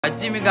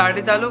आजी मी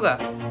गाडी चालू का?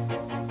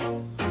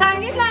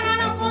 सांगितलं ना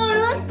नको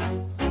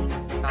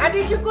म्हणून.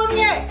 आधी शिकून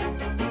घे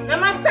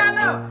नमक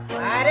चालव.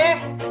 अरे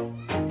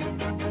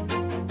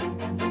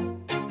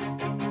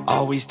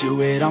Always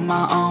do it on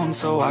my own,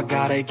 so I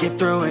gotta get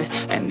through it.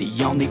 And the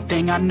only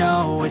thing I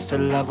know is to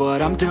love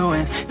what I'm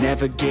doing.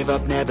 Never give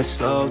up, never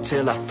slow,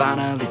 till I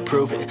finally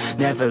prove it.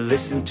 Never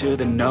listen to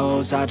the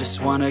no's, I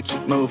just wanna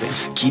keep moving.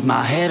 Keep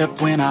my head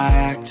up when I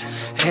act,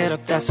 head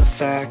up, that's a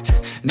fact.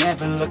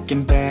 Never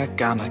looking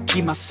back, I'ma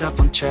keep myself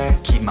on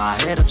track. Keep my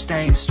head up,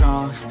 staying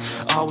strong,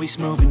 always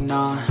moving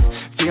on.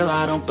 Feel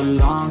I don't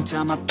belong,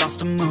 tell my thoughts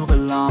to move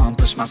along.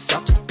 Push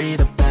myself to be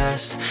the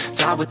best,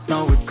 die with no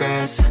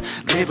regrets.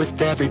 Live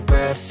with every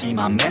breath, see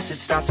my message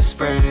start to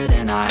spread.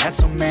 And I had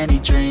so many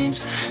dreams,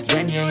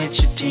 then you hit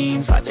your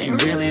teens. Life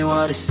ain't really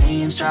what it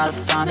seems, try to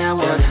find out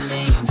what it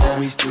means.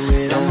 Always do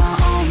it on my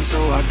own, so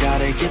I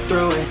gotta get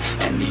through it.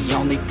 And the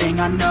only thing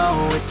I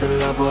know is to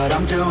love what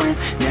I'm doing.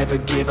 Never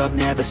give up,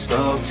 never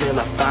slow, till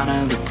I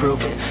finally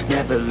prove it.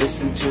 Never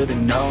listen to the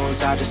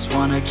no's, I just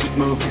wanna keep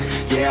moving.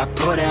 Yeah, I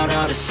put out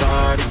all this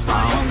art, it's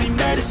my only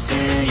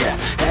medicine. Yeah,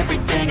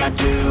 everything I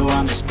do,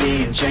 I'm just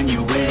being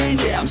genuine.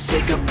 Yeah, I'm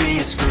sick of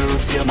being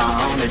screwed, feel my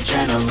own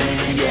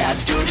adrenaline. Yeah, I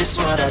do just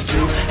what I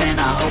do, and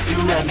I hope you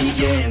let me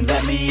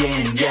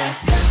in, yeah.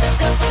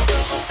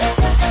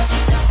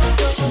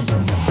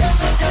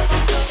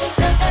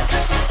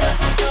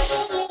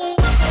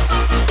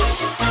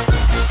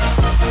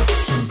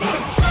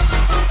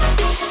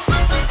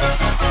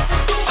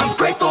 I'm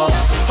grateful,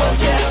 oh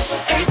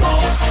yeah, able,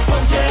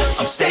 oh yeah,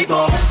 I'm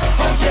stable,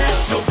 oh yeah,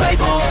 no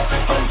label,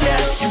 oh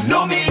yeah, you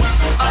know me,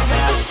 I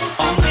have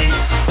only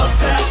a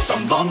path,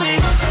 I'm lonely,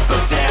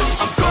 but damn,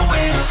 I'm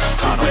going to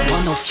I don't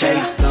want no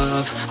fake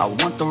love, I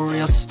want the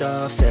real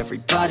stuff.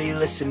 Everybody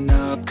listen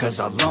up, cause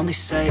I'll only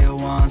say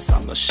it once.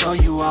 I'm gonna show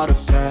you all the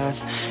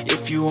path,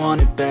 if you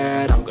want it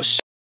bad, I'm gonna show.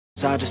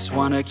 I just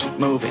wanna keep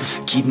moving.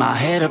 Keep my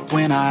head up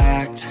when I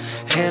act,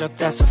 head up,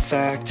 that's a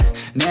fact.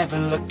 Never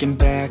looking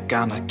back,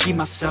 I'ma keep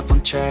myself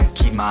on track.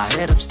 Keep my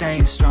head up,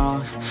 staying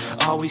strong,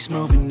 always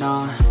moving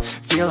on.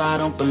 Feel I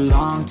don't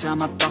belong, tell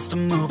my thoughts to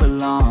move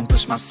along.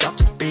 Push myself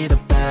to be the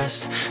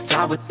best,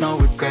 die with no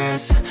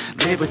regrets.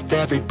 Live with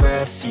every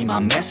breath, see my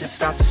message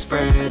start to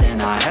spread.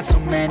 And I had so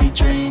many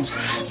dreams,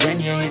 then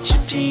you hit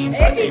your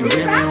teens. Life ain't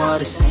really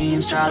what it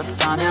seems, try to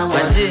find out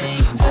what it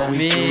means.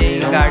 Always do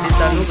it on my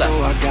own, so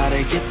I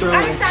gotta get through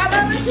it.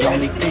 And the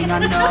only thing I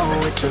know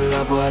is to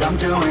love what I'm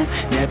doing.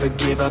 Never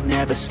give up,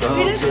 never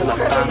slow, till I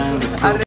finally prove it.